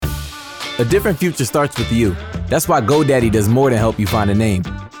A different future starts with you. That's why GoDaddy does more than help you find a name.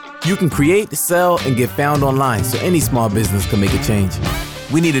 You can create, sell, and get found online so any small business can make a change.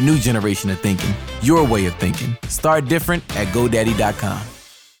 We need a new generation of thinking, your way of thinking. Start different at GoDaddy.com.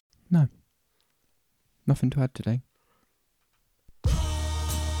 No. Nothing to add today.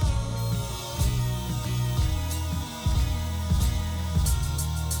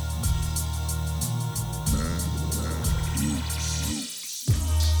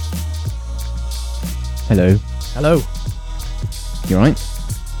 Hello. Hello. You alright?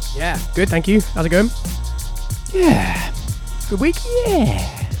 Yeah, good, thank you. How's it going? Yeah. Good week?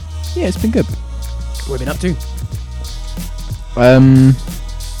 Yeah. Yeah, it's been good. What have you been up to?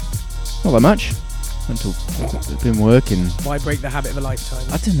 Not that much. I've been working. Why break the habit of a lifetime?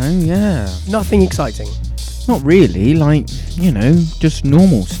 I don't know, yeah. Nothing exciting. Not really, like, you know, just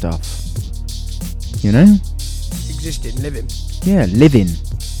normal stuff. You know? Existing, living. Yeah, living.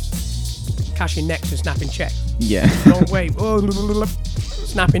 Cashing necks and snapping checks. Yeah. Long way.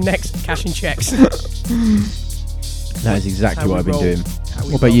 Snapping necks, cashing checks. That is exactly what I've been doing.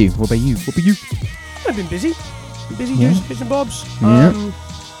 What about you? What about you? What about you? I've been busy. Busy Yeah. doing bits and bobs. Yeah.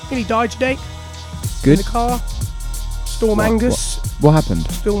 Nearly died today. Good. In the car. Storm Angus. What happened?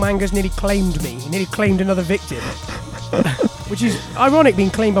 Storm Angus nearly claimed me. He nearly claimed another victim. Which is ironic, being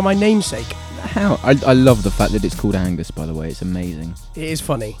claimed by my namesake. How? I love the fact that it's called Angus, by the way. It's amazing. It is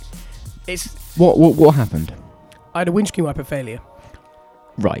funny. It's. What happened? I had a windscreen wiper failure.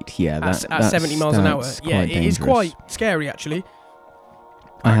 Right, yeah. At 70 miles an hour. Yeah, it is quite scary, actually.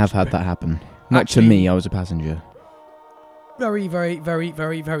 I have had that happen. Not to me, I was a passenger. Very, very, very,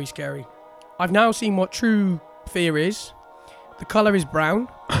 very, very scary. I've now seen what true fear is. The colour is brown.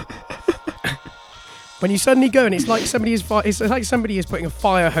 When you suddenly go and it's like somebody is putting a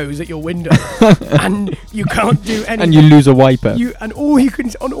fire hose at your window and you can't do anything. And you lose a wiper.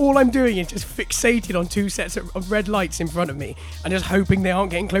 All I'm doing is just fixated on two sets of red lights in front of me and just hoping they aren't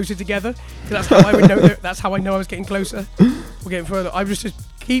getting closer together. Because that's how I would know. That's how I know I was getting closer or getting further. I was just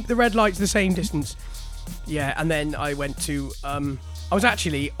keep the red lights the same distance. Yeah, and then I went to. I was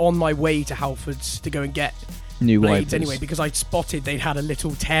actually on my way to Halfords to go and get new blades wipers anyway because I'd spotted they'd had a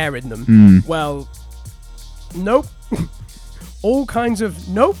little tear in them. Well. Nope. All kinds of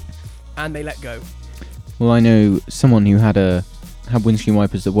nope. And they let go. Well, I know someone who had windscreen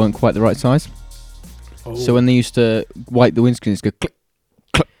wipers that weren't quite the right size. Oh. So when they used to wipe the windscreen, it's go click,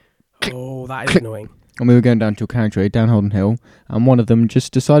 click, click. Oh, that is click. annoying. And we were going down to a carriageway down Holden Hill, and one of them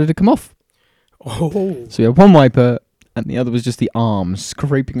just decided to come off. Oh. So we had one wiper, and the other was just the arm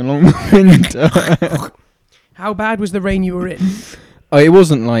scraping along the window. How bad was the rain you were in? Oh, it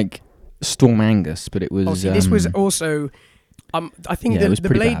wasn't like Storm Angus, but it was. Oh, see, this was also. I think the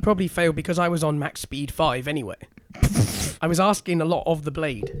blade bad. probably failed because I was on max speed 5 anyway. I was asking a lot of the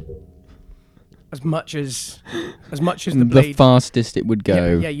blade, as much as the blade. The fastest it would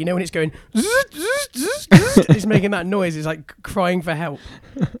go. Yeah, you know when it's going. It's making that noise. It's like crying for help.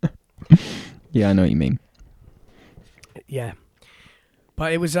 Yeah, I know what you mean. Yeah,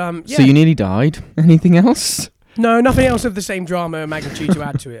 but it was Yeah. So you nearly died. Anything else? No, nothing else of the same drama and magnitude to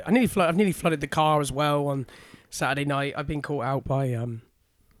add to it. I've nearly flooded the car as well on Saturday night. I've been caught out by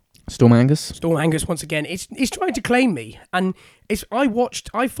Storm Angus. Storm Angus once again. It's trying to claim me, and I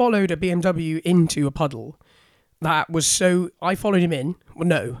followed a BMW into a puddle. That was so. I followed him in. Well,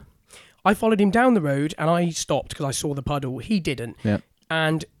 no, I followed him down the road, and I stopped because I saw the puddle. He didn't. Yeah.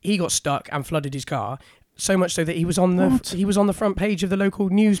 And he got stuck and flooded his car. So much so that he was on the front page of the local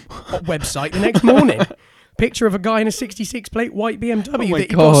news website the next morning. Picture of a guy in a 66 plate white BMW that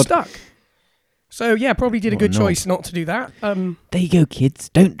he got stuck. So yeah, probably did a good choice not to do that. There you go, kids.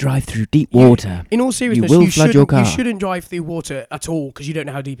 Don't drive through deep water. In all seriousness, you will flood your car. You shouldn't drive through water at all because you don't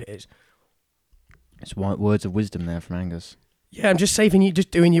know how deep it is. It's words of wisdom there from Angus. Yeah, I'm just saving you,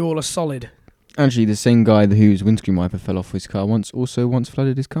 just doing you all a solid. Actually, the same guy whose windscreen wiper fell off his car once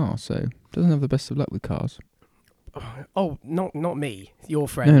flooded his car, so doesn't have the best of luck with cars. Oh, not me, your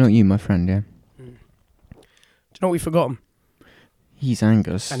friend. No, not you, my friend, yeah. Do you know what we've forgotten? He's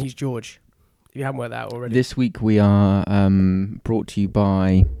Angus. And he's George. If you haven't worked that out already. This week we are brought to you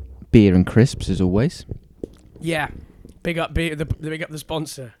by Beer and Crisps, as always. Yeah. Big up the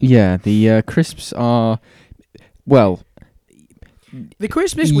sponsor. Yeah, the crisps are, well... The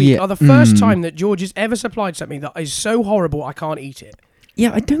crisps this week are the first time that George has ever supplied something that is so horrible I can't eat it.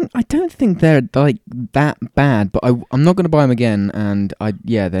 Yeah, I don't think they're like that bad, but I'm not going to buy them again, and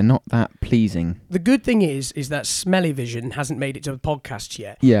they're not that pleasing. The good thing is that Smelly Vision hasn't made it to the podcast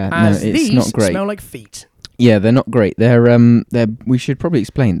yet. Yeah, no, it's not great. These smell like feet. Yeah, they're not great. They're we should probably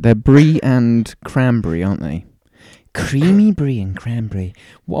explain. They're brie and cranberry, aren't they? Creamy brie and cranberry.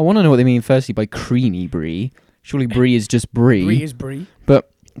 Well, I want to know what they mean firstly by creamy brie. Surely brie is just brie. Brie is brie.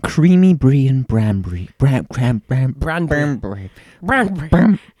 But creamy brie and branberry. Branberry.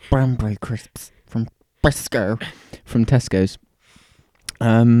 Branberry. Branberry crisps from Tesco's.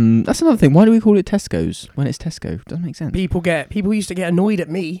 That's another thing. Why do we call it Tesco's when it's Tesco? Doesn't make sense. People used to get annoyed at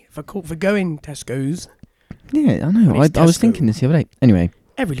me for going Tesco's. Yeah, I know. I was thinking this the other day. Anyway,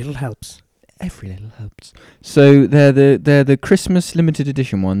 every little helps. Every little helps. So they're the Christmas limited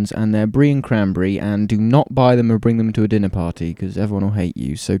edition ones, and they're brie and cranberry. And do not buy them or bring them to a dinner party because everyone will hate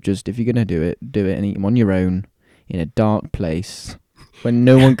you. So just if you're gonna do it and eat them on your own in a dark place when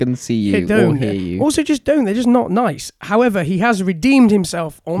no one can see you or hear you. Also, just don't. They're just not nice. However, he has redeemed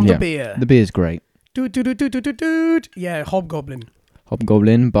himself on the beer. The beer's great. Yeah, Hobgoblin.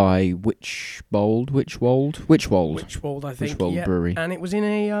 Hobgoblin by Witchwold, I think. Witchwold Brewery. And it was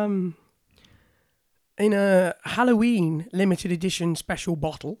in a Halloween limited edition special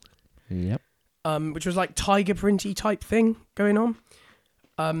bottle. Yep. Which was like tiger printy type thing going on.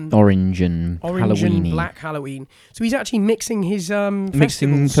 Orange and and black Halloween. So he's actually mixing his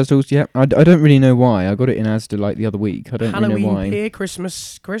mixing festivals. Yeah, I don't really know why. I got it in Asda like the other week. I don't Halloween really know why. Beer,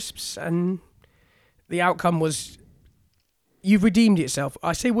 Christmas crisps, and the outcome was you've redeemed yourself.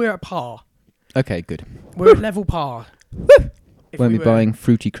 I say we're at par. Okay, good. We're at level par. Won't be buying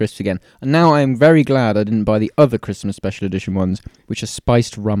fruity crisps again. And now I am very glad I didn't buy the other Christmas special edition ones, which are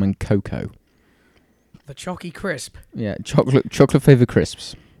spiced rum and cocoa. The Chocky Crisp. Yeah, chocolate flavoured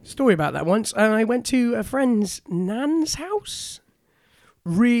crisps. Story about that once. I went to a friend's nan's house.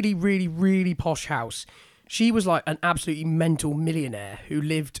 Really, really, really posh house. She was like an absolutely mental millionaire who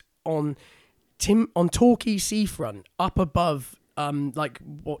lived on Torquay seafront, up above, like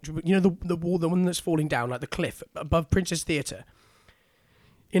what the wall, the one that's falling down, like the cliff above Princess Theatre.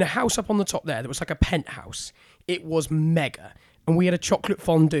 In a house up on the top there was like a penthouse. It was mega, and we had a chocolate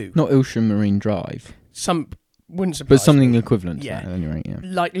fondue. Not Ocean Marine Drive. Wouldn't surprise but something me. Equivalent. Yeah. To that, anyway, yeah.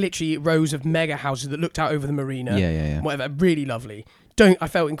 Like literally rows of mega houses that looked out over the marina. Yeah. Whatever, really lovely. I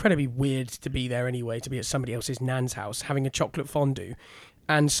felt incredibly weird to be there anyway, to be at somebody else's nan's house having a chocolate fondue,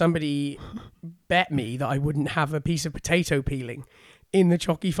 and somebody bet me that I wouldn't have a piece of potato peeling in the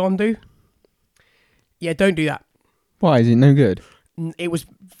chocky fondue. Yeah, don't do that. Why is it no good? It was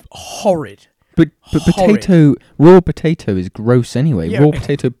horrid. But raw potato is gross anyway. Yeah. Raw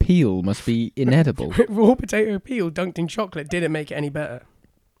potato peel must be inedible. Raw potato peel dunked in chocolate didn't make it any better.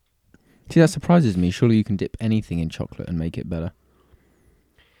 See, that surprises me. Surely you can dip anything in chocolate and make it better.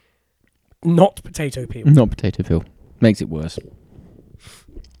 Not potato peel. Not potato peel. Makes it worse.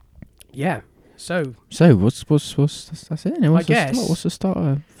 Yeah. So what's that's it? I guess. What's the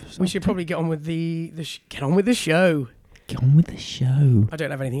starter? We should probably get on with the show. Get on with the show. I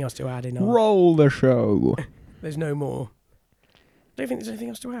don't have anything else to add in. Roll the show. There's no more. I don't think there's anything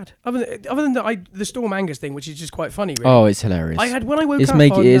else to add. Other than the Storm Angus thing, which is just quite funny, really. Oh, it's hilarious. When I woke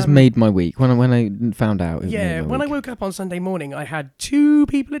up it's made my week. When I found out. When I woke up on Sunday morning, I had 2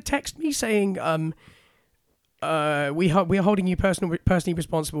 people had text me saying, we are holding you personally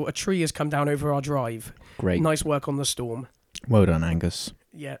responsible. A tree has come down over our drive. Great. Nice work on the storm. Well done, Angus.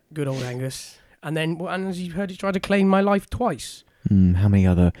 Yeah, good old Angus. And then, and as you heard, he tried to claim my life twice. How many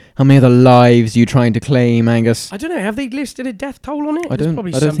other lives are you trying to claim, Angus? I don't know. Have they listed a death toll on it? I don't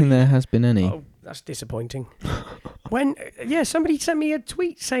think there has been any. Oh, that's disappointing. Somebody sent me a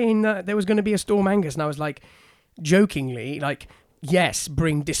tweet saying that there was going to be a Storm Angus, and I was like, jokingly, like, yes,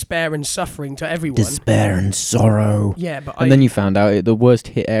 bring despair and suffering to everyone. Despair and sorrow. Yeah, but then you found out the worst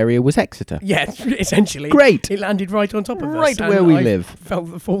hit area was Exeter. Yeah, essentially. Great. It landed right on top of us. Right where we live. Felt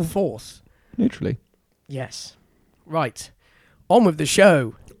the full force. Literally. Yes. Right. On with the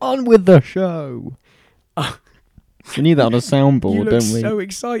show. We need that on a soundboard, you look don't we? so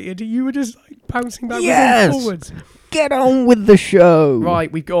excited. You were just like bouncing backwards and forwards. Get on with the show. Right,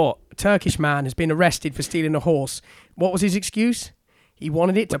 we've got a Turkish man has been arrested for stealing a horse. What was his excuse? He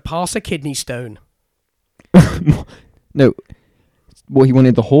wanted it to pass a kidney stone. No. What, he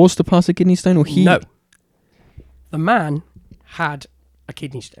wanted the horse to pass a kidney stone, or he? No. The man had a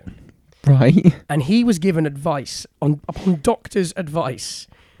kidney stone. Right. And he was given advice, upon doctor's advice.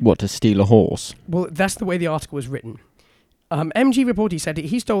 What, to steal a horse? Well, that's the way the article was written. MG reported said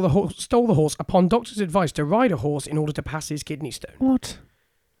he stole the horse upon doctor's advice to ride a horse in order to pass his kidney stone. What?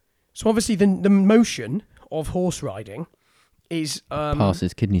 So obviously the motion of horse riding is...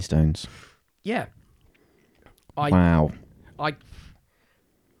 passes kidney stones. Yeah. Wow.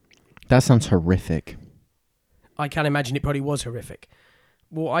 That sounds horrific. I can imagine it probably was horrific.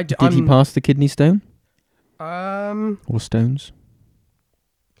 Well, Did he pass the kidney stone? Or stones?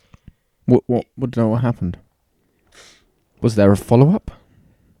 What don't know what happened. Was there a follow-up?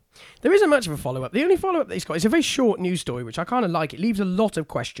 There isn't much of a follow-up. The only follow-up that he's got is a very short news story, which I kind of like. It leaves a lot of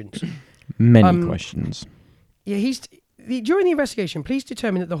questions. Many questions. Yeah, during the investigation, police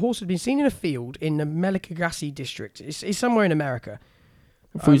determined that the horse had been seen in a field in the Malagasy district. It's somewhere in America.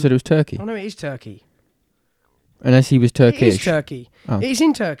 I thought you said it was Turkey. Oh, no, it is Turkey. Unless he was Turkish. It is Turkey. Oh. It is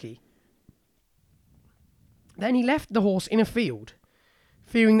in Turkey. Then he left the horse in a field,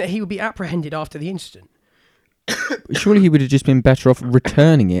 fearing that he would be apprehended after the incident. Surely he would have just been better off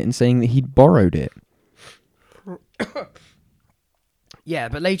returning it and saying that he'd borrowed it. Yeah,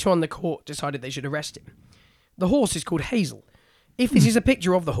 but later on the court decided they should arrest him. The horse is called Hazel. If this is a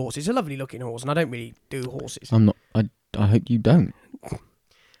picture of the horse, it's a lovely looking horse, and I don't really do horses. I'm not. I hope you don't.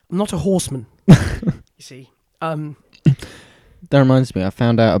 I'm not a horseman. You see. That reminds me. I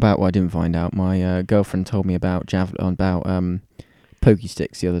found out about what I didn't find out. My girlfriend told me about pokey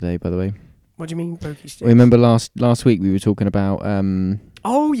sticks the other day. By the way. What do you mean, pokey sticks? Remember last week we were talking about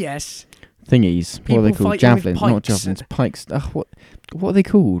oh yes. Thingies. What are they called? Javelins, not javelins. Pikes. What are they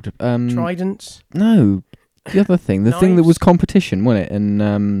called? Tridents. No, the other thing. The thing that was competition, wasn't it?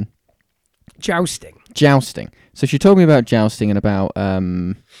 And jousting. Jousting. So she told me about jousting and about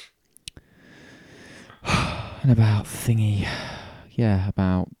thingy. Yeah,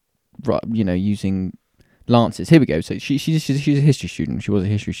 about using lances. Here we go. So she's a history student. She was a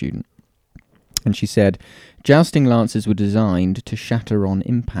history student. And she said, jousting lances were designed to shatter on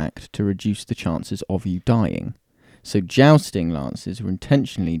impact to reduce the chances of you dying. So jousting lances were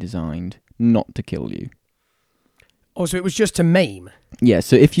intentionally designed not to kill you. Oh, so it was just to maim? Yeah,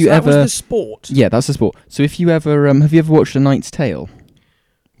 so if you that ever... was the sport? Yeah, that's the sport. So if you ever... have you ever watched A Knight's Tale?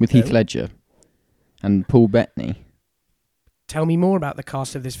 With Heath Ledger and Paul Bettany? Tell me more about the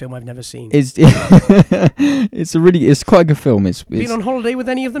cast of this film I've never seen. It's quite a good film. It's been on holiday with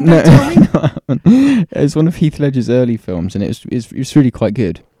any of them? No, tell me? It's one of Heath Ledger's early films, and it's really quite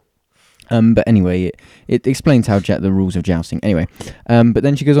good. But anyway, it explains how the rules of jousting. Anyway, but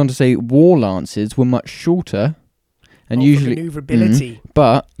then she goes on to say war lances were much shorter, and usually maneuverability,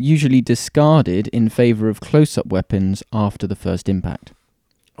 but usually discarded in favour of close-up weapons after the first impact.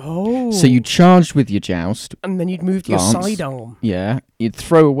 Oh. So you charged with your joust. And then you'd move to your sidearm. Yeah. You'd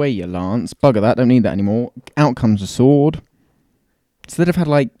throw away your lance. Bugger that, don't need that anymore. Out comes a sword. So they'd have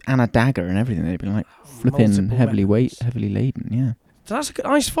had Anna dagger and everything. They'd been flipping heavily laden, yeah. So that's a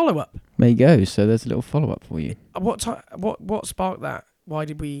nice follow-up. There you go. So there's a little follow-up for you. What sparked that? Why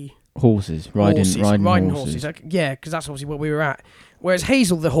did we... Horses. Riding horses. Okay. Yeah, because that's obviously what we were at. Whereas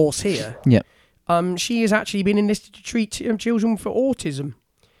Hazel, the horse here... Yep. She has actually been enlisted to treat children for autism.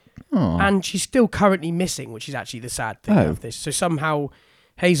 Aww. And she's still currently missing, which is actually the sad thing of this. So somehow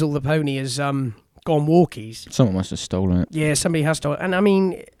Hazel the pony has gone walkies. Someone must have stolen it. Yeah, somebody has stolen it. And I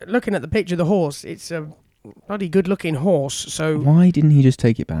mean, looking at the picture of the horse, it's a bloody good-looking horse. So why didn't he just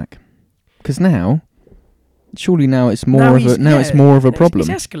take it back? Because surely now it's more of a problem.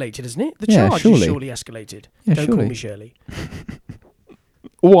 It's escalated, isn't it? The charge is surely escalated. Yeah, Don't call me Shirley.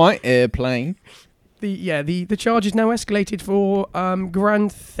 White airplane. The charge is now escalated for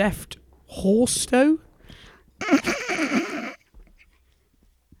grand theft horse-stow.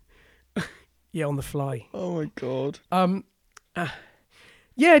 Yeah, on the fly. Oh my god.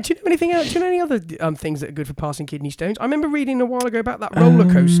 Yeah, do you know anything else? Do you know any other things that are good for passing kidney stones? I remember reading a while ago about that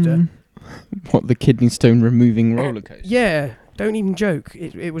roller coaster. What, the kidney stone removing roller coaster? Yeah, don't even joke.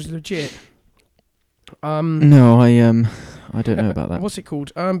 It was legit. No, I don't know about that. What's it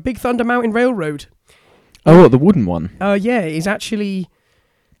called? Big Thunder Mountain Railroad. Oh, what, the wooden one? Yeah, it's actually.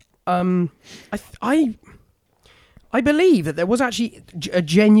 I believe that there was actually a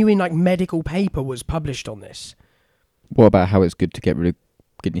genuine medical paper was published on this. What about how it's good to get rid of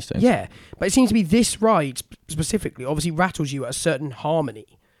kidney stones? Yeah, but it seems to be this ride specifically obviously rattles you at a certain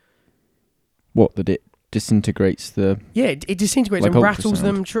harmony. What, that it disintegrates the... Yeah, it disintegrates and rattles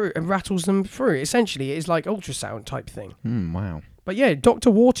ultrasound. them through. Essentially, it is like ultrasound type thing. Wow. But yeah,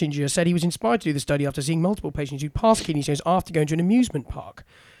 Dr. Wartinger said he was inspired to do the study after seeing multiple patients who passed kidney stones after going to an amusement park.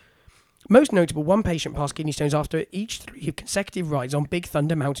 Most notable, one patient passed kidney stones after each 3 consecutive rides on Big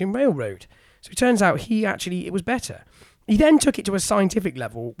Thunder Mountain Railroad. So it turns out it was better. He then took it to a scientific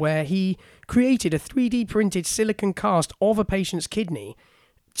level where he created a 3D printed silicon cast of a patient's kidney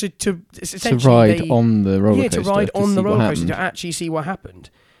to ride on the roller coaster. Yeah, to ride on the roller coaster to actually see what happened.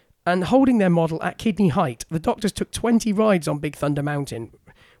 And holding their model at kidney height, the doctors took 20 rides on Big Thunder Mountain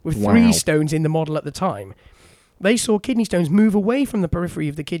with 3 stones in the model at the time. They saw kidney stones move away from the periphery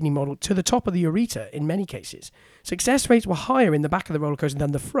of the kidney model to the top of the ureter in many cases. Success rates were higher in the back of the roller coaster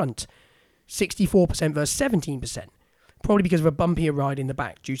than the front, 64% versus 17%, probably because of a bumpier ride in the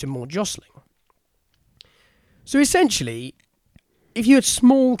back due to more jostling. So essentially, if you had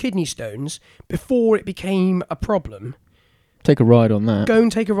small kidney stones before it became a problem, Take a ride on that. go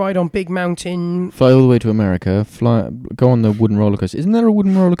and take a ride on Big Mountain. Fly all the way to America. Go on the wooden roller coaster. Isn't there a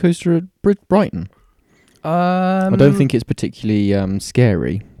wooden roller coaster at Brighton? I don't think it's particularly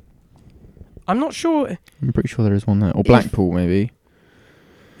scary. I'm not sure. I'm pretty sure there is one there. Or Blackpool, maybe.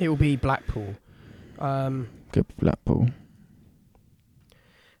 It will be Blackpool. Go Blackpool.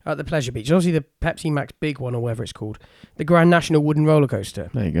 At the Pleasure Beach. Obviously the Pepsi Max big one, or whatever it's called. The Grand National Wooden Roller Coaster.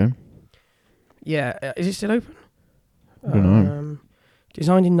 There you go. Yeah. Is it still open? I don't know.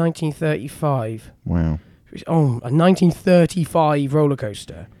 Designed in 1935. Wow. Oh, a 1935 roller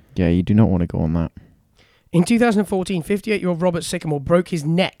coaster. Yeah, you do not want to go on that. In 2014, 58-year-old Robert Sycamore broke his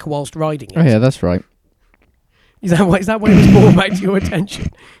neck whilst riding it. Oh yeah, that's right. Is that why it was brought back to your attention?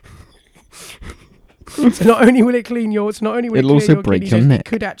 So not only will it clean your, It'll also break your neck. It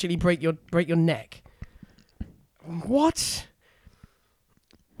could actually break your neck. What?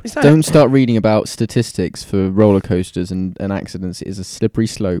 Is that Don't start reading about statistics for roller coasters and accidents. It is a slippery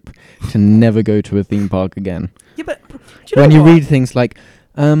slope to never go to a theme park again. Yeah, but do you know When you what? read things like,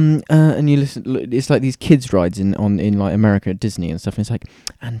 and you listen, it's like these kids rides in like America at Disney and stuff. And it's like,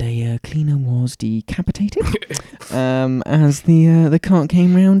 and a cleaner was decapitated, as the cart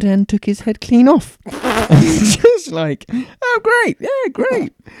came round and took his head clean off. And it's just like, oh great, yeah,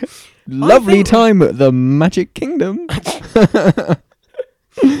 great, lovely time at the Magic Kingdom,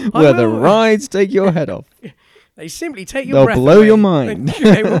 where the rides take your head off. They simply take your They'll breath blow away. your mind.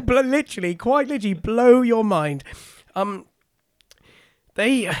 They will quite literally blow your mind. Roller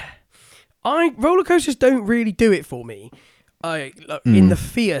coasters don't really do it for me. In the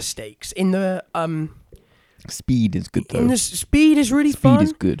fear stakes, in the Speed is good though. in the speed is really fun. Speed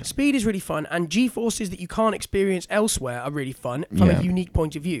is good. Speed is really fun, and G-forces that you can't experience elsewhere are really fun from Yeah. a unique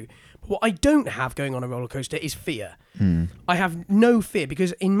point of view. But what I don't have going on a roller coaster is fear. I have no fear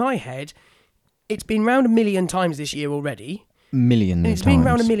because in my head, it's been round 1 million times this year already. Million And it's times. been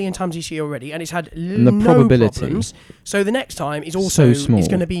round 1 million times this year already, and it's had the no probability problems. So the next time is also so small. it's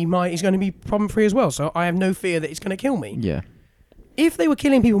going to be problem free as well. So I have no fear that it's going to kill me. Yeah. If they were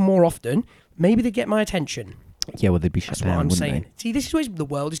killing people more often, maybe they'd get my attention. Yeah, well, they'd be shut That's down, what I'm wouldn't saying. they? See, this is where the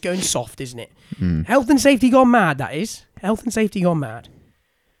world is going soft, isn't it? Health and safety gone mad. That is health and safety gone mad.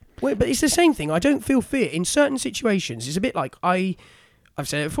 Wait, but it's the same thing. I don't feel fear in certain situations. It's a bit like I've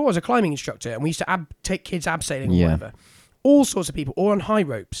said it before. I was a climbing instructor, and we used to take kids abseiling or Yeah. whatever. All sorts of people, or on high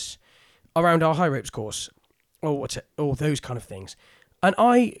ropes, around our high ropes course, or those kind of things. And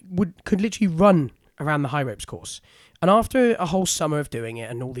I could literally run around the high ropes course. And after a whole summer of doing it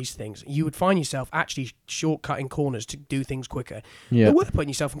and all these things, you would find yourself actually shortcutting corners to do things quicker. Yeah. It would put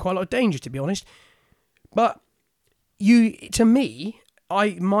yourself in quite a lot of danger, to be honest. But to me,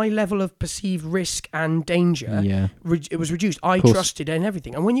 my level of perceived risk and danger, Yeah. it was reduced. I course. trusted in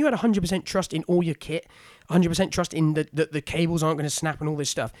everything. And when you had 100% trust in all your kit, 100% trust in the cables aren't going to snap and all this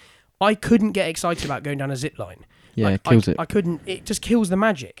stuff, I couldn't get excited about going down a zip line. Yeah, Like, it kills it. I couldn't. It just kills the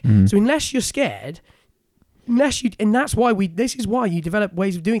magic. Mhm. So unless you're scared, and that's why this is why you develop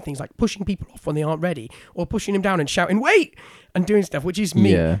ways of doing things like pushing people off when they aren't ready, or pushing them down and shouting "wait" and doing stuff, which is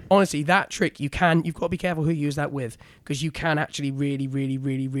me. Yeah. Honestly, that trick you've got to be careful who you use that with, because you can actually really, really,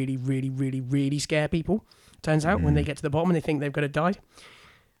 really, really, really, really, really scare people. Turns out when they get to the bottom and they think they've got to die.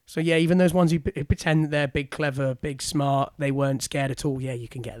 So yeah, even those ones who pretend that they're big, clever, big, smart, they weren't scared at all. Yeah, you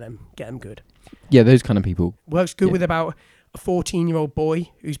can get them good. Yeah, those kind of people. Works good Yeah. with about a 14-year-old boy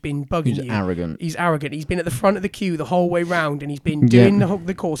who's been bugging Who's you. arrogant. He's arrogant. He's been at the front of the queue the whole way round, and he's been doing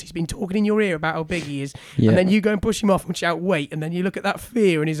the course. He's been talking in your ear about how big he is, Yeah. and then you go and push him off and shout "wait," and then you look at that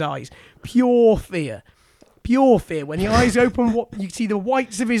fear in his eyes. Pure fear. When the eyes open, you see the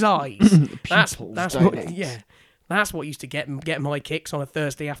whites of his eyes. that's what, yeah. That's what used to get my kicks on a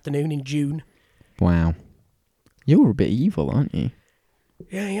Thursday afternoon in June. Wow. You're a bit evil, aren't you?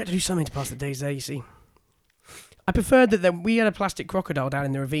 Yeah, you had to do something to pass the days there, you see. I preferred that we had a plastic crocodile down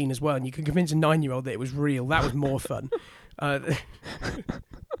in the ravine as well, and you could convince a 9-year-old that it was real. That was more fun.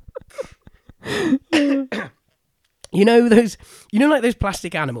 You know like those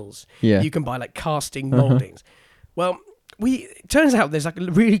plastic animals Yeah. you can buy, like casting mouldings. Well, it turns out there's like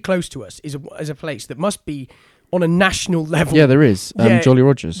really close to us is a place that must be on a national level. Yeah, there is. Yeah. Jolly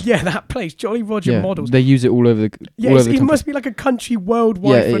Rogers. Yeah, that place, Jolly Roger Yeah, Models. They use it all over the Yeah, all over the it country. must be like a country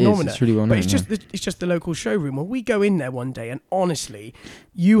worldwide Yeah, it is. phenomenon. It's really well But known, it's just the local showroom. Well, we go in there one day, and honestly,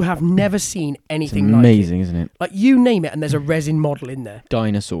 you have never seen It's anything like it. amazing, isn't it? Like, you name it, and there's a resin model in there.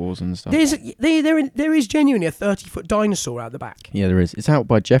 Dinosaurs and stuff. There is genuinely a 30-foot dinosaur out the back. Yeah, there is. It's out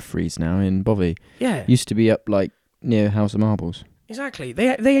by Jeffrey's now in Bovey. Yeah. Used to be up like near House of Marbles. Exactly.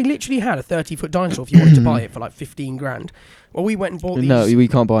 They literally had a 30-foot dinosaur if you wanted to buy it for like 15 grand. Well, we went and bought these. No, we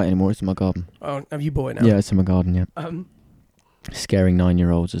can't buy it anymore. It's in my garden. Oh, have you bought it now? Yeah, it's in my garden. Yeah. Um, Scaring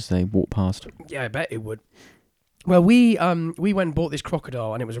 9-year-olds as they walk past. yeah, I bet it would. Well, we went and bought this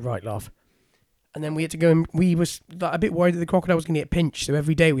crocodile, and it was a right laugh. And then we had to go and we was like, a bit worried that the crocodile was going to get pinched. So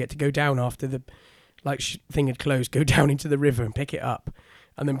every day we had to go down after the thing had closed, go down into the river and pick it up,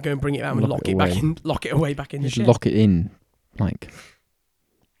 and then go and bring it out and lock it away back in the shed. Lock it in, like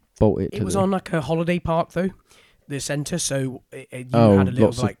bolt it. It was on like a holiday park though, the centre. So you had a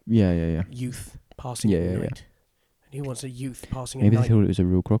little youth passing at night. And who wants a youth passing at night? Maybe they thought it was a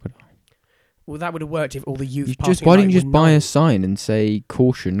real crocodile. Well, that would have worked if all the youth. Why didn't you just buy a sign and say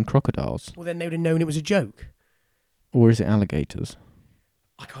 "Caution, crocodiles"? Well, then they would have known it was a joke. Or is it alligators?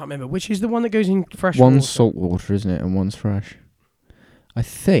 I can't remember which is the one that goes in fresh water. One's salt water, isn't it, and one's fresh. I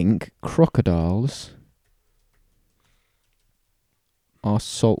think crocodiles are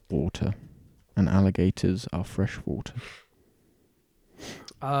salt water, and alligators are fresh water.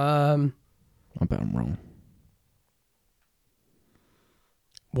 I bet I'm wrong.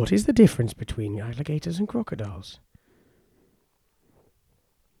 What is the difference between alligators and crocodiles?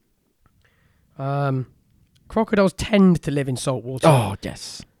 Crocodiles tend to live in salt water. Oh,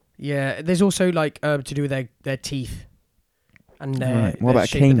 yes. Yeah, there's also like to do with their teeth and their. Right. What their about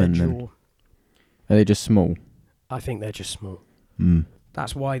shape of their caiman jaw. then? Are they just small? I think they're just small. Mm.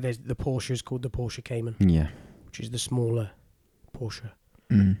 That's why there's the Porsche is called the Porsche Cayman, Yeah. which is the smaller Porsche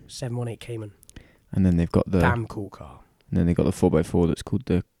 718 Cayman. And then they've got the. Damn cool car. And then they've got the 4x4 that's called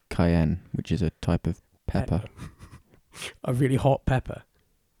the Cayenne, which is a type of pepper. A really hot pepper.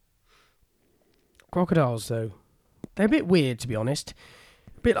 Crocodiles, though, they're a bit weird, to be honest.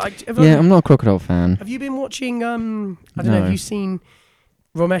 A bit like. I'm not a crocodile fan. Have you been watching? I don't know. Have you seen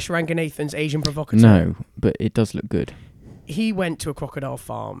Ramesh Ranganathan's Asian Provocateur? No, but it does look good. He went to a crocodile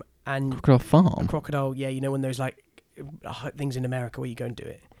farm and Crocodile farm. a crocodile. Yeah, you know when those like things in America where you go and do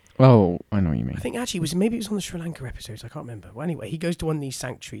it. Oh, I know what you mean. I think actually maybe it was on the Sri Lanka episodes. I can't remember. Well, anyway, he goes to one of these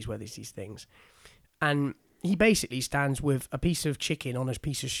sanctuaries where there's these things, and he basically stands with a piece of chicken on a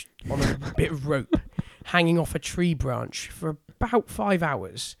on a bit of rope, hanging off a tree branch for about 5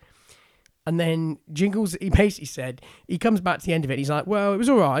 hours, and then Jingles. He basically said he comes back to the end of it. He's like, "Well, it was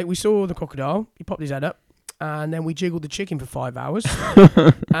all right. We saw the crocodile. He popped his head up, and then we jiggled the chicken for 5 hours,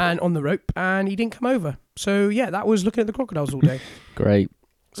 and on the rope, and he didn't come over. So yeah, that was looking at the crocodiles all day." Great.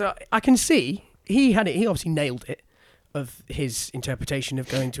 So I can see he had it. He obviously nailed it of his interpretation of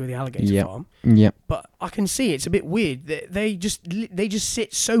going to the alligator farm. Yep. But I can see it's a bit weird. They just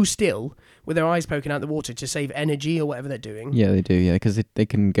sit so still with their eyes poking out the water to save energy or whatever they're doing. Yeah, they do. Yeah, because they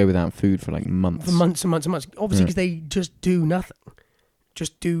can go without food for like months. For months and months and months. Obviously, because they just do nothing.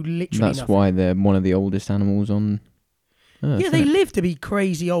 Just do literally That's nothing. why they're one of the oldest animals on Earth. Yeah, they live to be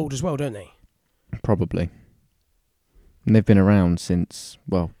crazy old as well, don't they? Probably. And they've been around since,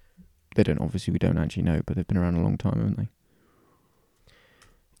 well, we don't actually know, but they've been around a long time, haven't they?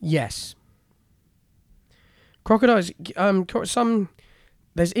 Yes. Crocodiles,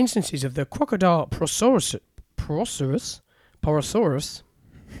 there's instances of the crocodile Porosaurus.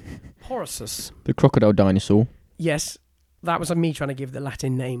 The crocodile dinosaur. Yes, that was me trying to give the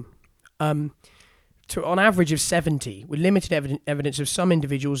Latin name. On average of 70, with limited evidence of some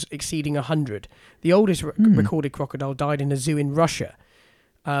individuals exceeding 100. The oldest recorded crocodile died in a zoo in Russia.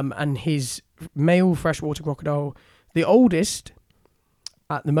 And his male freshwater crocodile, the oldest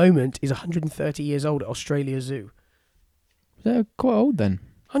at the moment, is 130 years old at Australia Zoo. They're quite old then.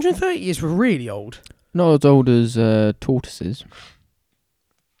 130 years were really old. Not as old as tortoises.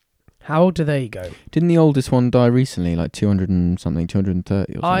 How old do they go? Didn't the oldest one die recently, like 200 and something,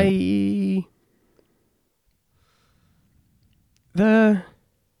 230 or something?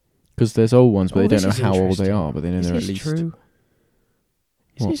 Because there's old ones, but they don't know how old they are, but they know they're at least... True?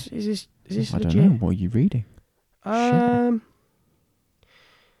 Is this I legit? don't know. What are you reading?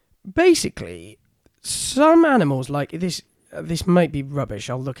 Basically, some animals like this. This might be rubbish.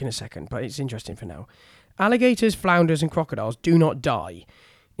 I'll look in a second, but it's interesting for now. Alligators, flounders, and crocodiles do not die.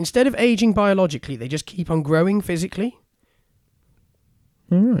 Instead of aging biologically, they just keep on growing physically.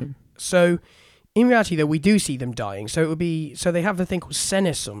 All right. So, in reality, though, we do see them dying. So it would be. So they have the thing called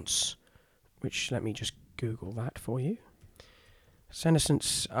senescence, which let me just Google that for you.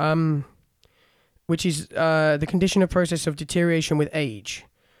 Senescence, which is the condition or process of deterioration with age.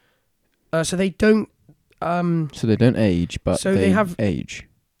 So they don't. So they don't age, but so they have age.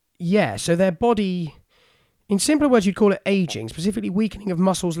 Yeah. So their body, in simpler words, you'd call it aging. Specifically, weakening of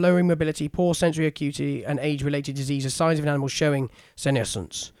muscles, lowering mobility, poor sensory acuity, and age-related disease are signs of an animal showing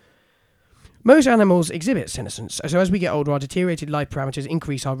senescence. Most animals exhibit senescence, so as we get older, our deteriorated life parameters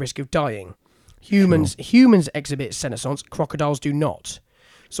increase our risk of dying. Humans exhibit senescence, crocodiles do not.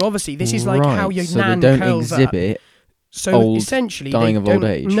 So obviously, this is like how your so nan they don't curls up. exhibit So old, essentially, dying they of old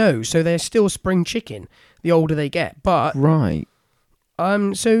don't- age. No, so they're still spring chicken the older they get, but right.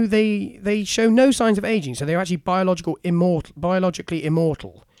 so they show no signs of aging, so they're actually biologically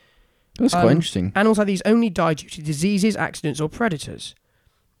immortal. That's quite interesting. Animals like these only die due to diseases, accidents, or predators.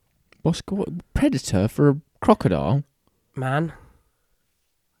 What's predator for a crocodile? Man,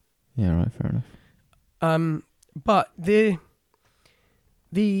 Yeah, right, fair enough. but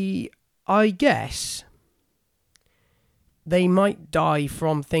the I guess they might die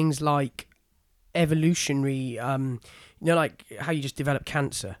from things like evolutionary, like how you just develop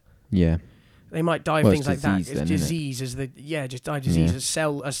cancer. Yeah. They might die of Well, things it's like that. disease then, It's isn't it? disease just die of disease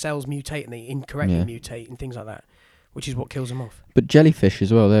Yeah. as cells mutate and they incorrectly Yeah. mutate and things like that, which is what kills them off. But jellyfish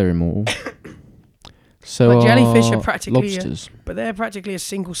as well, they're immortal. So But jellyfish are practically lobsters. but they're practically a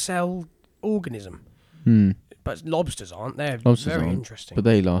single cell organism. But lobsters aren't. They're Lobsters very aren't, interesting. But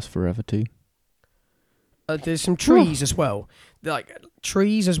they last forever too. There's some trees as well. Like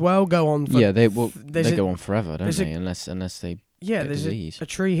trees as well go on. For, They there's go on forever, don't there's a- they? Unless they get there's disease. a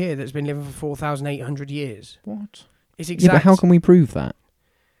tree here that's been living for 4,800 years. What? It's Yeah, exact. but how can we prove that?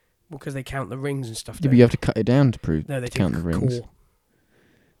 Because they count the rings and stuff. Yeah, but you have to cut it down to prove No, they to take count a the rings. core.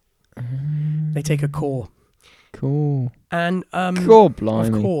 They take a core. Cool. And Cool,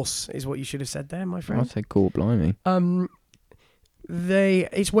 blimey. of course, is what you should have said there, my I'll friend. say cool, blimey.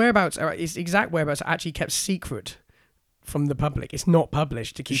 Its exact whereabouts are actually kept secret from the public. It's not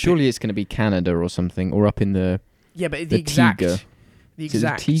published to keep. Surely it's going to be Canada or something, or up in the Yeah, but the the exact. tiger. The Is it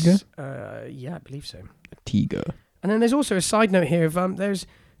the exact. tiger? Yeah, I believe so. Tiger. And then there's also a side note here of there's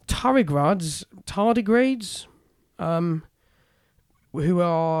tardigrades, who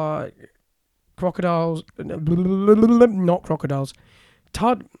are crocodiles, not crocodiles.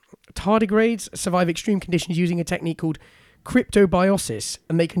 Tardigrades survive extreme conditions using a technique called cryptobiosis,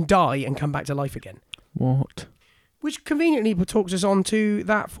 and they can die and come back to life again. What? Which conveniently talks us on to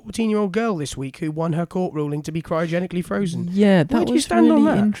that 14-year-old girl this week who won her court ruling to be cryogenically frozen. Yeah, Where that do you was stand on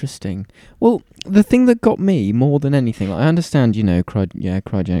really that? interesting. Well, the thing that got me more than anything, like, I understand,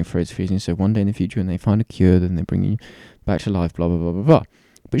 cryogenic freezing. So one day in the future, when they find a cure, then they bring you back to life. Blah blah blah blah blah.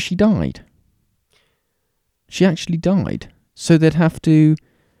 But she died. She actually died. So they'd have to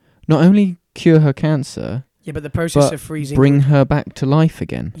not only cure her cancer, Yeah, but the process but of freezing bring her back to life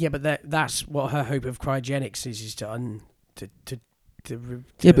again. Yeah, but that's what her hope of cryogenics is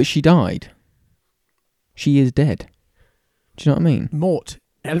Yeah, but she died. She is dead. Do you know what I mean? mort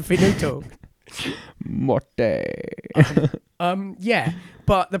el finito. Morte. Yeah,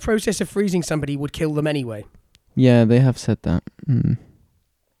 but the process of freezing somebody would kill them anyway. Yeah, they have said that. Mm.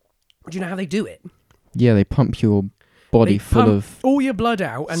 Do you know how they do it? Yeah, they pump your body They full pump of all your blood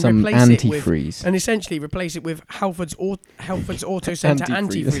out and some replace it with antifreeze. and essentially replace it with Halford's Auto Centre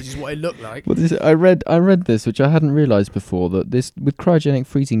Antifreeze. antifreeze is what it looked like. Well, I read this, which I hadn't realised before, that this with cryogenic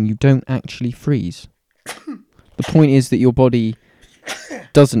freezing, you don't actually freeze. The point is that your body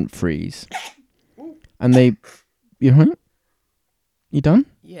doesn't freeze, and you right? You done?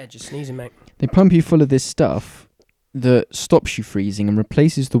 Yeah, just sneezing, mate. They pump you full of this stuff that stops you freezing and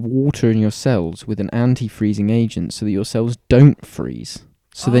replaces the water in your cells with an anti-freezing agent so that your cells don't freeze.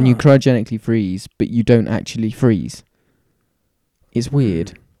 So then you cryogenically freeze, but you don't actually freeze. It's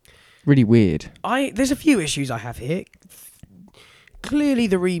weird. Really weird. There's a few issues I have here. Clearly,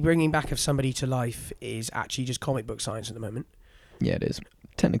 the bringing back of somebody to life is actually just comic book science at the moment. Yeah, it is.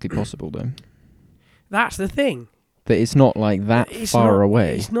 Technically possible, though. That's the thing. That it's not like that It's far not-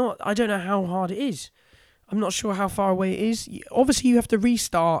 away. It's not. I don't know how hard it is. I'm not sure how far away it is. Obviously, you have to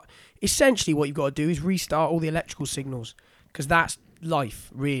restart. Essentially, what you've got to do is restart all the electrical signals, because that's life,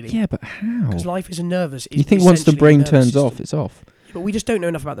 really. Yeah, but how? Because life is a nervous. You think once the essentially a brain nervous turns system. off, it's off. But we just don't know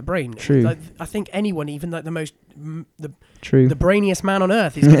enough about the brain. True. Like, I think anyone, even like the True. brainiest man on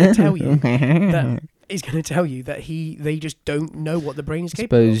earth, is going to tell you that they just don't know what the brain is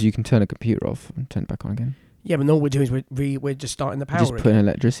capable of. Suppose you can turn a computer off and turn it back on again. Yeah, but all we're doing is we're just starting the power. Just again. putting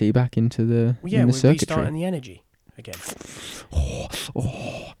electricity back into the, Yeah, in the we're circuitry. restarting the energy again.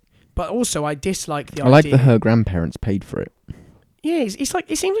 But also, I dislike the I like idea. that her grandparents paid for it. Yeah, it's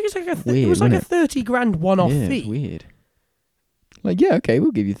like it seems like it's like it Weird, was like a wasn't 30 grand one-off Yeah, fee. it's weird. Like, yeah, okay,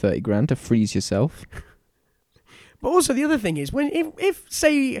 we'll give you 30 grand to freeze yourself. But also the other thing is if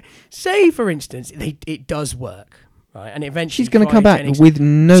say for instance it does work, right? And eventually She's going to come back with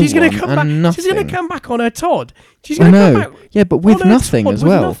no she's one gonna come and back. nothing. She's going to come back on her Todd. She's I going to know. come back. Yeah, but with on her nothing Todd, as with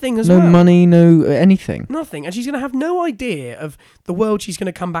well. nothing as no well. money, no anything. Nothing, and she's going to have no idea of the world she's going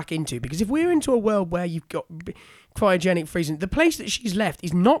to come back into. Because if we're into a world where you've got cryogenic freezing, the place that she's left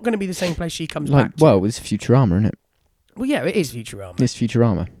is not going to be the same place she comes back to. Well, it's Futurama, isn't it? Well, yeah, it is Futurama. It's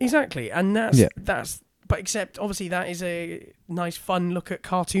Futurama. Exactly, and that's. But except, obviously, that is a nice, fun look at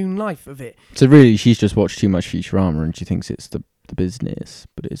cartoon life of it. So really, she's just watched too much Futurama and she thinks it's the business,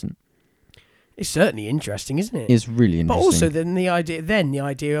 but it isn't. It's certainly interesting, isn't it? It's really interesting. But also, the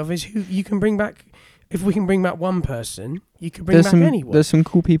idea of is who you can bring back. If we can bring back one person, you can bring back anyone. There's some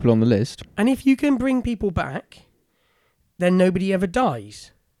cool people on the list. And if you can bring people back, then nobody ever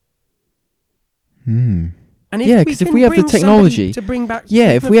dies. Hmm. And Because if we have the technology to bring back,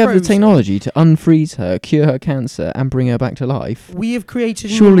 if we have the technology to unfreeze her, cure her cancer, and bring her back to life, we have created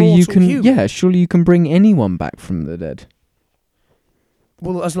surely an you immortal can. human. Yeah, surely you can bring anyone back from the dead.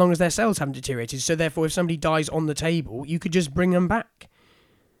 Well, as long as their cells haven't deteriorated. So therefore, if somebody dies on the table, you could just bring them back.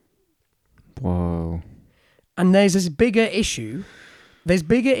 Whoa. And there's this bigger issue. There's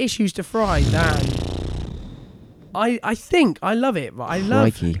bigger issues to fry than. I think I love it.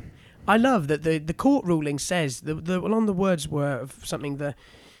 Crikey. I love that the court ruling says along the words were of something the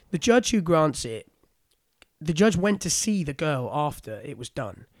judge who grants it. The judge went to see the girl after it was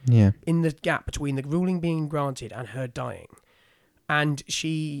done. Yeah. In the gap between the ruling being granted and her dying. And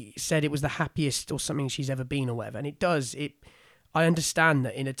she said it was the happiest or something she's ever been or whatever. And it does. I understand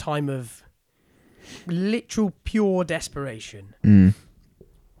that in a time of literal pure desperation,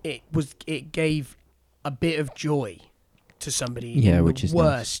 it gave a bit of joy to somebody in which the is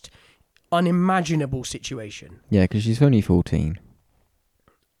worst, unimaginable situation. Yeah, because she's only 14.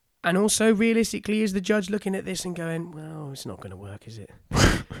 And also, realistically, is the judge looking at this and going, well, it's not going to work, is it?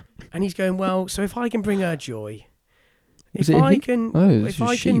 And he's going, well, so if I can bring her joy... If I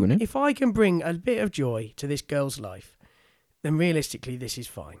can bring a bit of joy to this girl's life, then realistically this is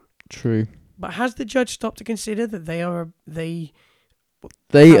fine. True. But has the judge stopped to consider that they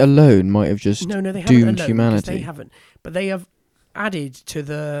alone might have just doomed humanity? They haven't. But they have added to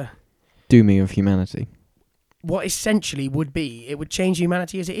the dooming of humanity. What essentially would be, it would change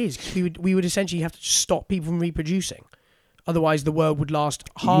humanity as it is. We would essentially have to stop people from reproducing. Otherwise, the world would last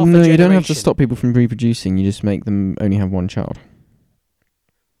half a generation. No, you don't have to stop people from reproducing. You just make them only have one child.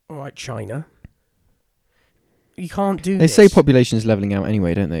 All right, China. You can't do this. They say population is levelling out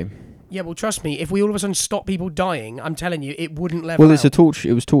anyway, don't they? Yeah, well, trust me. If we all of a sudden stop people dying, I'm telling you, it wouldn't level out. Well, it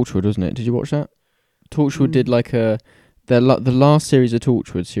was Torchwood, wasn't it? Did you watch that? Torchwood did like the last series of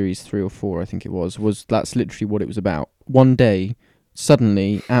Torchwood, series 3 or 4, I think it was. That's literally what it was about. One day,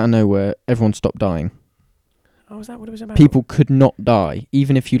 suddenly, out of nowhere, everyone stopped dying. Oh, is that what it was about? People could not die.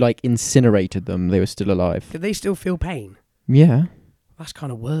 Even if you, incinerated them, they were still alive. Did they still feel pain? Yeah. That's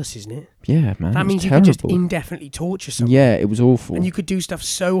kind of worse, isn't it? Yeah, man. That means you could just indefinitely torture someone. Yeah, it was awful. And you could do stuff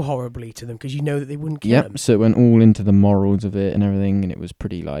so horribly to them because you know that they wouldn't kill them. So it went all into the morals of it and everything, and it was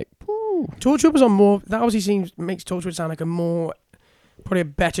pretty woo. Torchwood was on more... That obviously makes Torchwood sound like probably a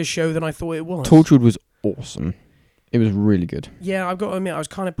better show than I thought it was. Torchwood was awesome. It was really good. Yeah, I've got to admit, I was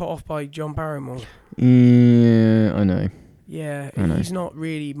kind of put off by John Barrymore. Yeah, I know. Yeah, I know. He's not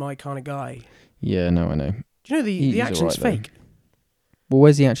really my kind of guy. Yeah, no, I know. Do you know the accent's fake? Well,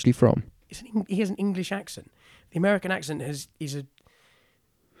 where's he actually from? He has an English accent. The American accent is a...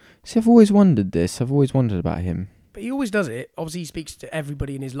 See, I've always wondered this. I've always wondered about him. But he always does it. Obviously, he speaks to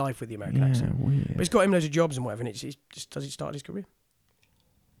everybody in his life with the American accent. Weird. But it's got him loads of jobs and whatever, and it's just does he start his career?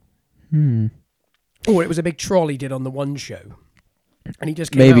 Or it was a big troll he did on the One Show. And he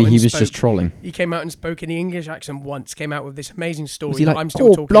just came out and he was just trolling. He came out and spoke in the English accent once, came out with this amazing story. Was he like, I'm still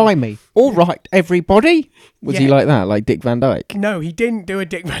talking. Blimey. All right, everybody. Was he like that, like Dick Van Dyke? No, he didn't do a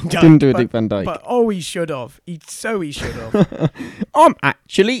Dick Van Dyke. Dick Van Dyke. But he should have. He should have. I'm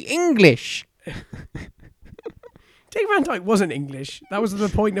actually English. Dick Van Dyke wasn't English. That was the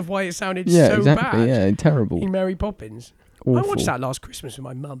point of why it sounded so bad. Yeah, terrible. In Mary Poppins. Awful. I watched that last Christmas with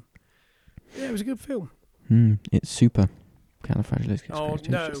my mum. Yeah, it was a good film. It's super.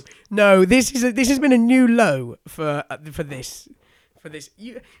 Califragilisticexpialidocious. No! This has been a new low for this.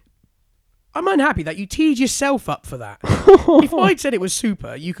 I'm unhappy that you teed yourself up for that. If I'd said it was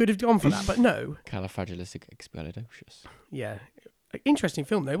super, you could have gone for that, but no. Califragilisticexpialidocious. Yeah, interesting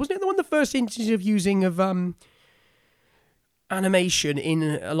film though, wasn't it? The one the first instance of using of animation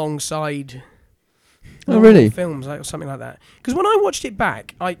in alongside. Oh really? Films or something like that. Because when I watched it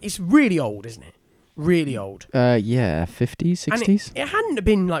back, it's really old, isn't it? Really old. Yeah, 50s, 60s. And it hadn't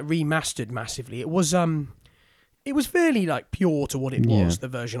been remastered massively. It was fairly pure to what it was, the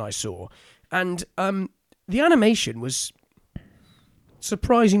version I saw. And the animation was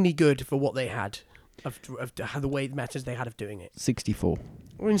surprisingly good for what they had of how the way the methods they had of doing it. 64.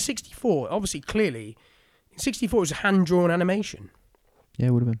 Well, in 64, obviously, clearly, in 64 it was hand-drawn animation. Yeah,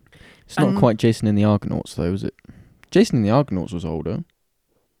 it would have been. It's not And- quite Jason and the Argonauts, though, is it? Jason and the Argonauts was older.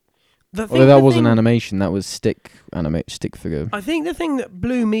 Although That wasn't animation, that was stick figure. I think the thing that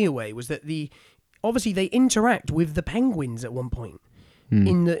blew me away was that obviously they interact with the penguins at one point.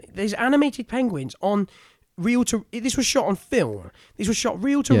 There's animated penguins on this was shot on film. This was shot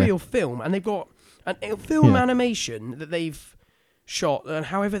reel to reel film, and they've got a film animation that they've shot. And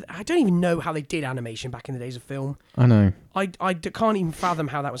however, I don't even know how they did animation back in the days of film. I know. I can't even fathom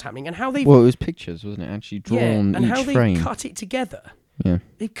how that was happening, and how they Well, it was pictures, wasn't it? Actually drawn and each how frame. they cut it together. Yeah.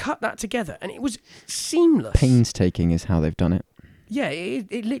 They cut that together, and it was seamless. Painstaking is how they've done it. Yeah,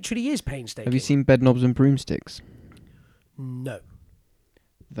 it literally is painstaking. Have you seen Bedknobs and Broomsticks? No.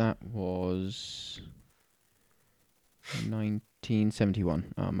 That was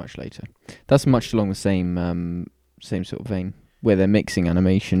 1971. Much later. That's much along the same sort of vein, where they're mixing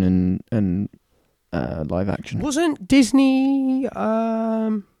animation and live action. Wasn't Disney?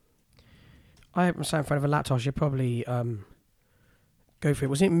 I haven't sat in front of a laptop. I should probably go for it.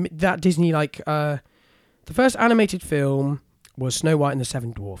 Was it that Disney the first animated film was Snow White and the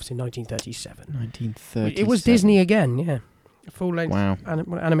Seven Dwarfs in 1937. 1937. It was Disney again, yeah. A full length Wow.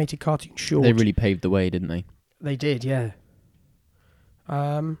 animated cartoon short. They really paved the way, didn't they? They did, yeah.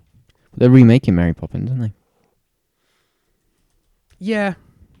 They're remaking Mary Poppins, aren't they? Yeah.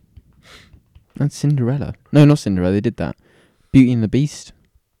 And Cinderella. No, not Cinderella. They did that. Beauty and the Beast.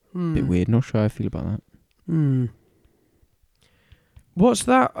 Hmm. Bit weird. Not sure how I feel about that. Hmm. What's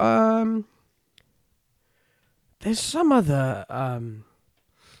that? There's some other.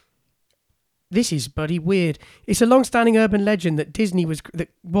 This is bloody weird. It's a long-standing urban legend that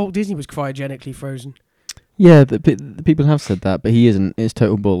Walt Disney was cryogenically frozen. Yeah, the people have said that, but he isn't. It's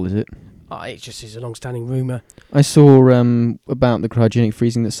total bull, is it? It just is a long-standing rumor. I saw about the cryogenic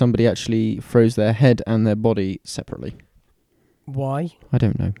freezing that somebody actually froze their head and their body separately. Why? I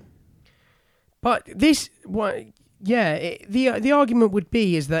don't know. But the argument would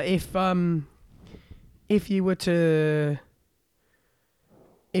be is that if you were to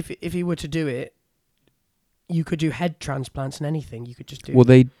if you were to do it, you could do head transplants and anything. You could just do. Well,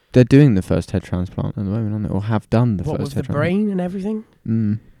 they're doing the first head transplant at the moment, aren't they? Or have done the what first with head the brain and everything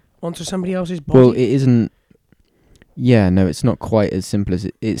onto somebody else's body. Well, it isn't. Yeah, no, it's not quite as simple as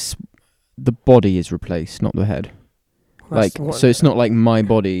it's. The body is replaced, not the head. So it's not like my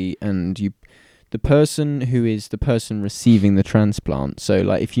body and you. The person who is the person receiving the transplant. So,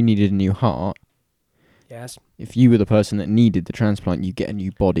 like, if you needed a new heart. Yes. If you were the person that needed the transplant, you get a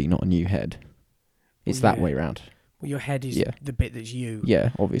new body, not a new head. It's that way round. Well, your head is the bit that's you.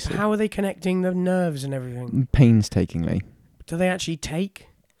 Yeah, obviously. How are they connecting the nerves and everything? Painstakingly. Do they actually take?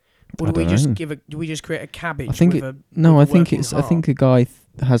 Or I do we don't just know. do we just create a cabbage? I think with I think working I think a guy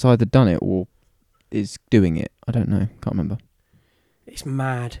has either done it or is doing it. I don't know. Can't remember. It's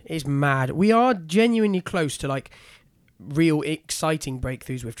mad. It's mad. We are genuinely close to like real exciting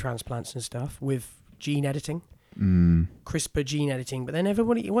breakthroughs with transplants and stuff, with gene editing, CRISPR gene editing. But then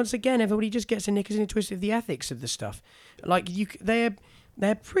everybody just gets a knickers in a twist of the ethics of the stuff. Like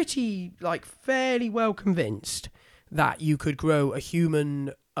they're pretty like fairly well convinced that you could grow a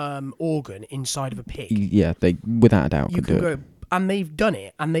human organ inside of a pig. Yeah, they without a doubt could do it. And they've done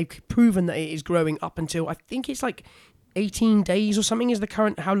it, and they've proven that it is growing up until I think it's like 18 days or something is the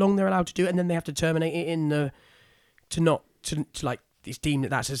current how long they're allowed to do it, and then they have to terminate it to it's deemed that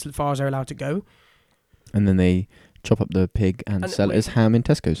that's as far as they're allowed to go. And then they chop up the pig and sell it as ham in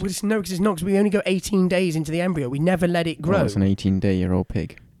Tesco's. Well, it's not because we only go 18 days into the embryo. We never let it grow. Oh, it's an 18-day-old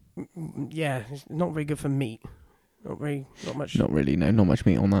pig. Yeah, it's not very good for meat. Not much. Not really. No, not much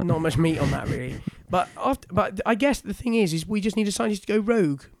meat on that. Not much meat on that really. But I guess the thing is we just need a scientist to go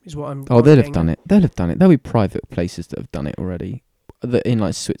rogue. Is what I'm. Oh, they'll have done it. They'll have done it. There'll be private places that have done it already, in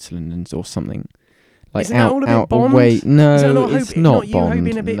like Switzerland or something. Like Isn't that all a bit Bond? away. No, Is that not it's not you Bond.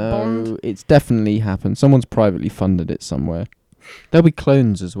 hoping a bit no, Bond? It's definitely happened. Someone's privately funded it somewhere. There'll be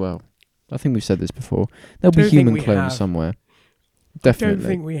clones as well. I think we've said this before. There'll be human clones somewhere. Definitely. I don't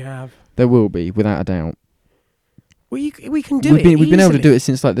think we have. There will be, without a doubt. Well, we can do it. We've been able to do easily. it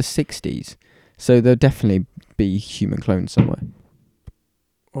since like the 60s. So there'll definitely be human clones somewhere.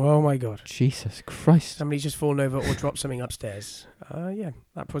 Oh my God. Jesus Christ. Somebody's just fallen over or dropped something upstairs. Yeah,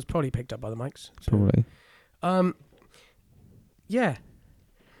 that was probably picked up by the mics. So. Probably. Yeah.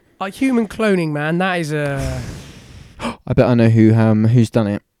 Like human cloning, man, that is a... I bet I know who's done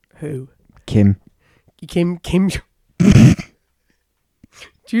it. Who? Kim. Kim...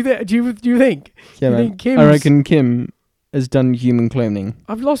 Do you think? Yeah, You man. think Kim's- I reckon Kim has done human cloning.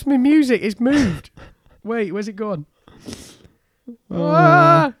 I've lost my music. It's moved. Wait, where's it gone? Oh.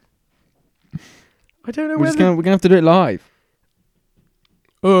 Ah! I don't know We're where. gonna have to do it live.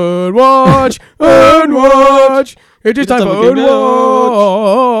 Unwatch, unwatch. It is time for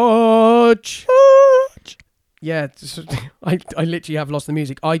unwatch. Yeah, I literally have lost the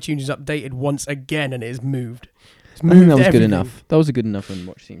music. iTunes is updated once again and it has moved. It's I think moved that was everything. good enough. That was a good enough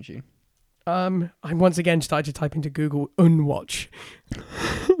unwatch theme tune. I once again started to type into Google unwatch.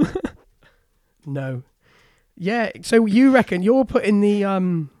 No. Yeah, so you reckon you're putting the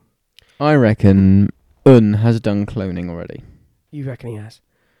I reckon has done cloning already. You reckon he has?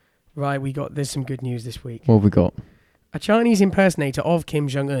 Right, there's some good news this week. What have we got? A Chinese impersonator of Kim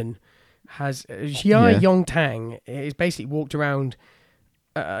Jong-un has Xia Yongtang is basically walked around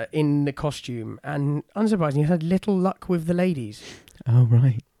in the costume and unsurprisingly has had little luck with the ladies. Oh,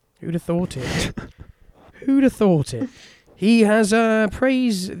 right. Who'd have thought it? Who'd have thought it? He has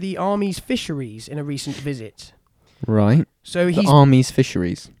praised the army's fisheries in a recent visit. Right. So The he's army's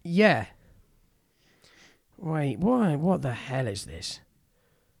fisheries. yeah. Wait, why? What the hell is this?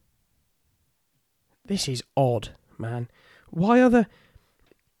 This is odd, man. Why are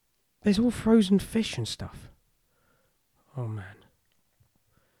there's all frozen fish and stuff. Oh man.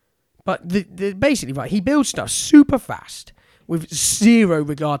 But basically, right, he builds stuff super fast with zero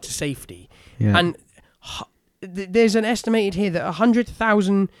regard to safety. Yeah. And there's an estimated here that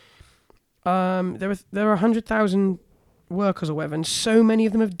 100,000 there are 100,000 workers or whatever, and so many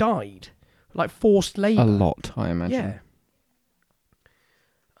of them have died, like forced labour. A lot, I imagine.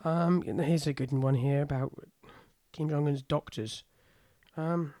 Yeah. Here's a good one here about Kim Jong-un's doctors.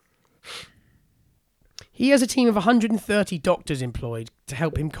 He has a team of 130 doctors employed to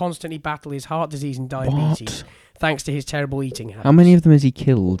help him constantly battle his heart disease and diabetes, thanks to his terrible eating habits. How many of them has he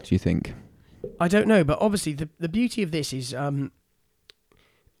killed, do you think? I don't know, but obviously the beauty of this is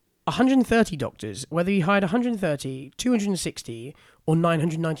 130 doctors, whether he hired 130, 260, or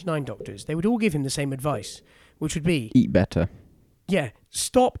 999 doctors, they would all give him the same advice, which would be, Eat better.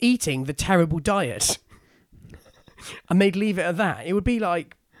 stop eating the terrible diet. And they'd leave it at that. It would be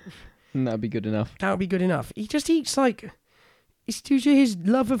like, And that'd be good enough. that would be good enough. He just eats it's due to his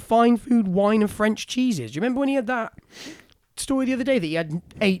love of fine food, wine, and French cheeses. Do you remember when he had that story the other day that he had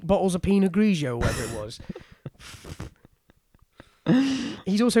 8 bottles of Pinot Grigio or whatever it was?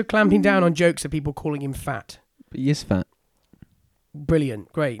 He's also clamping down on jokes of people calling him fat. But he is fat.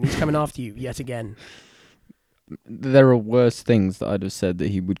 Brilliant, great. And he's coming after you yet again. There are worse things that I'd have said that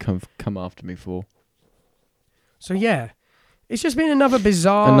he would come after me for. So yeah, it's just been another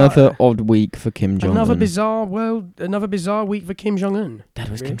bizarre, Another odd week for Kim Jong-un. another bizarre week for Kim Jong-un. That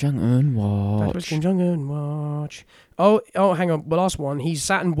was Really? Kim Jong-un watch. That was Kim Jong-un watch. Oh, hang on. The last one. He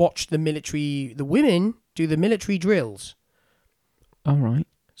sat and watched the women do the military drills. All right.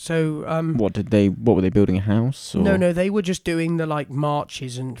 So What were they building, a house? Or? no, they were just doing the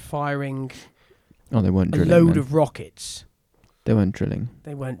marches and firing Oh, they weren't a drilling. load then. of rockets. They weren't drilling.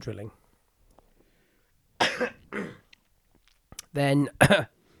 They weren't drilling. Then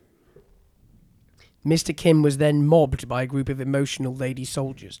Mr. Kim was then mobbed by a group of emotional lady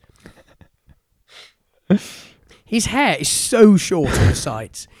soldiers. His hair is so short on the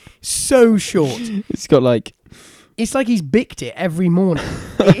sides. So short. It's got like... It's like he's bicked it every morning.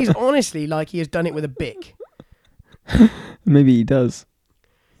 It is honestly like he has done it with a bick. Maybe he does.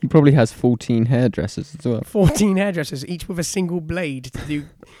 He probably has 14 hairdressers as well. 14 hairdressers, each with a single blade to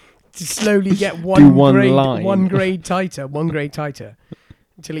slowly get one grade tighter,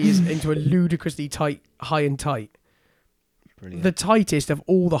 until he is into a ludicrously tight, high and tight. Brilliant. The tightest of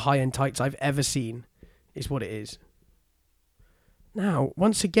all the high and tights I've ever seen is what it is. Now,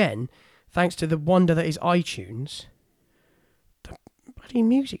 once again, thanks to the wonder that is iTunes, the bloody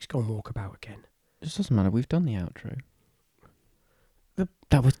music's gone walkabout again. It doesn't matter. We've done the outro.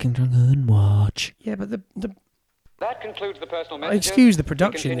 That was Kim Jong-un watch. Yeah, but That concludes the personal messages. excuse the We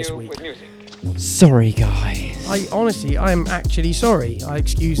production this continue week. with music. Sorry, guys. I am actually sorry.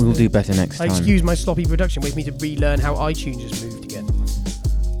 We'll do better next I time. excuse my sloppy production with me to relearn how iTunes has moved again.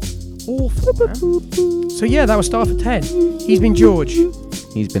 Awful, man. So yeah, that was Star for 10. He's been George.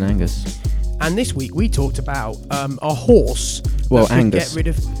 He's been Angus. And this week we talked about a horse. Well, that could Angus. Get rid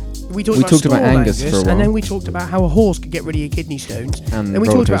of. We talked talked about Storm Angus for a while. and then we talked about how a horse could get rid of your kidney stones. And then we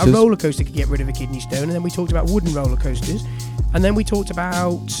roller talked about a coasters. roller coaster could get rid of a kidney stone. And then we talked about wooden roller coasters. And then we talked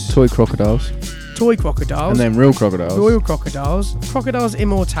about Toy crocodiles. toy crocodiles. And then real crocodiles. royal crocodiles. Crocodiles'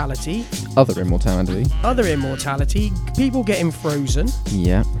 immortality. Other immortality. Other immortality. People getting frozen.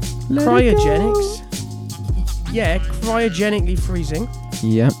 Yeah. Cryogenics. Yeah, cryogenically freezing.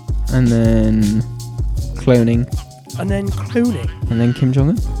 Yep. And then cloning. And then cloning. And then Kim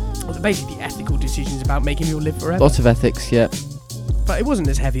Jong-un. Well, basically ethical decisions about making people live forever. Lots of ethics, yeah. But it wasn't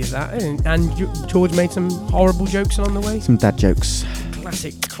as heavy as that. And George made some horrible jokes along the way. Some dad jokes.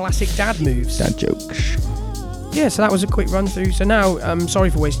 Classic dad moves. Dad jokes. Yeah, so that was a quick run through. So now, sorry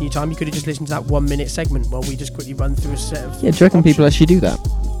for wasting your time. You could have just listened to that 1 minute segment while we just quickly run through a set of... Yeah, do you reckon people actually do that?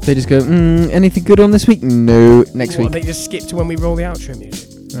 They just go, anything good on this week? No, next week. They just skip to when we roll the outro music.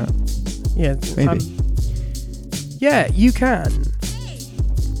 Yeah. Maybe. Yeah, you can.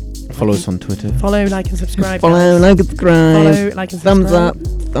 Follow us on Twitter. Follow, like, and subscribe. Follow, like, and subscribe. Follow, like, and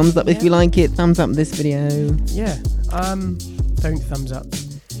subscribe. Thumbs up if you like it. Thumbs up this video. Yeah. Don't thumbs up.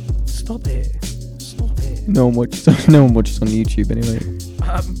 Stop it. No one watches on YouTube anyway.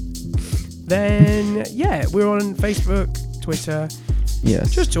 Then yeah, we're on Facebook, Twitter.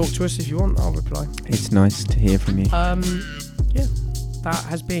 Yes. Just talk to us if you want. I'll reply. It's nice to hear from you. Yeah. That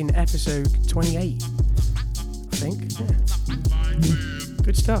has been episode 28. I think. Yeah.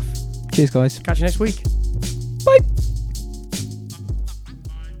 Good stuff. Cheers, guys. Catch you next week. Bye.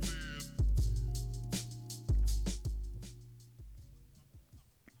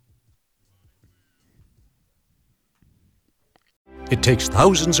 It takes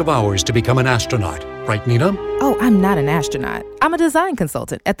thousands of hours to become an astronaut, right, Nina? Oh, I'm not an astronaut. I'm a design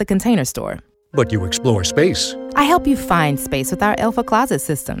consultant at the Container Store. But you explore space. I help you find space with our Alpha Closet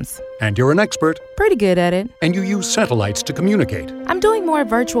systems. And you're an expert. Pretty good at it. And you use satellites to communicate. I'm doing more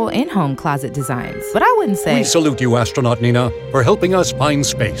virtual in-home closet designs, but I wouldn't say... We salute you, astronaut Nina, for helping us find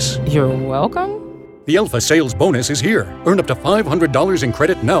space. You're welcome. The Alpha sales bonus is here. Earn up to $500 in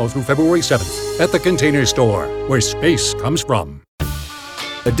credit now through February 7th at the Container Store, where space comes from.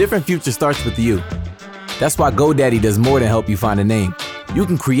 A different future starts with you. That's why GoDaddy does more than help you find a name. You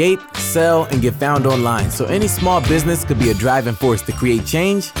can create, sell, and get found online, so any small business could be a driving force to create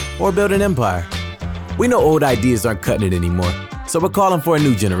change or build an empire. We know old ideas aren't cutting it anymore, so we're calling for a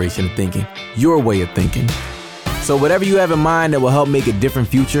new generation of thinking, your way of thinking. So whatever you have in mind that will help make a different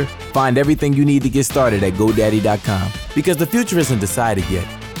future, find everything you need to get started at GoDaddy.com. Because the future isn't decided yet.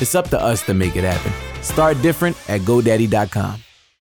 It's up to us to make it happen. Start different at GoDaddy.com.